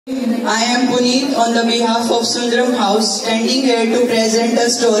I am Puneet on the behalf of Sundaram House, standing here to present a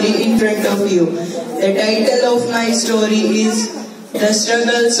story in front of you. The title of my story is The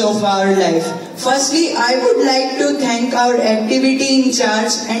Struggles of Our Life. Firstly, I would like to thank our activity in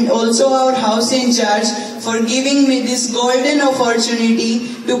charge and also our house in charge for giving me this golden opportunity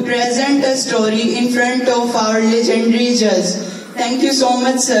to present a story in front of our legendary judge. Thank you so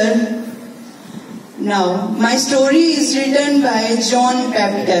much, sir. Now, my story is written by John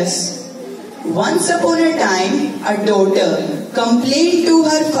Baptist. Once upon a time, a daughter complained to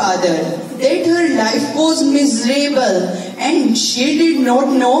her father that her life was miserable and she did not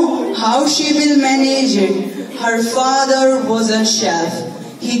know how she will manage it. Her father was a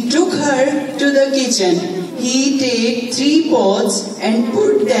chef. He took her to the kitchen. He took 3 pots and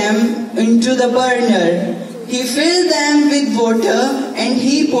put them into the burner. He filled them with water and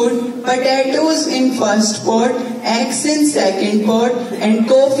he put potatoes in first pot, eggs in second pot and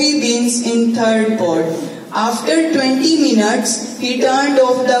coffee beans in third pot. After 20 minutes, he turned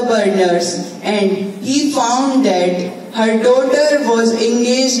off the burners and he found that her daughter was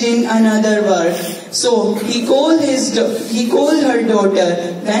engaged in another work. So he called her daughter.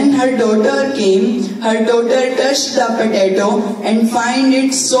 When her daughter came, her daughter touched the potato and found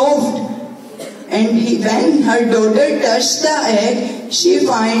it soft. And when her daughter touched the egg, she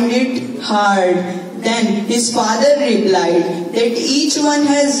found it hard. Then his father replied that each one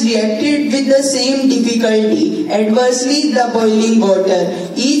has reacted with the same difficulty. Adversely, the boiling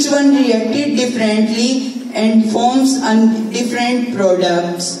water. Each one reacted differently and forms different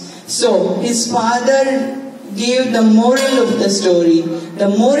products. So his father gave the moral of the story. The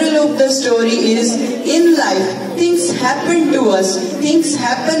moral of the story is, in life, things happen to us, things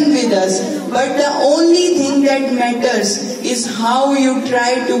happen with us, but the only thing that matters is how you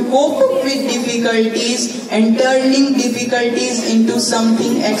try to cope up with difficulties and turning difficulties into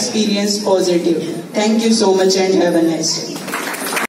something experience positive. Thank you so much and have a nice day.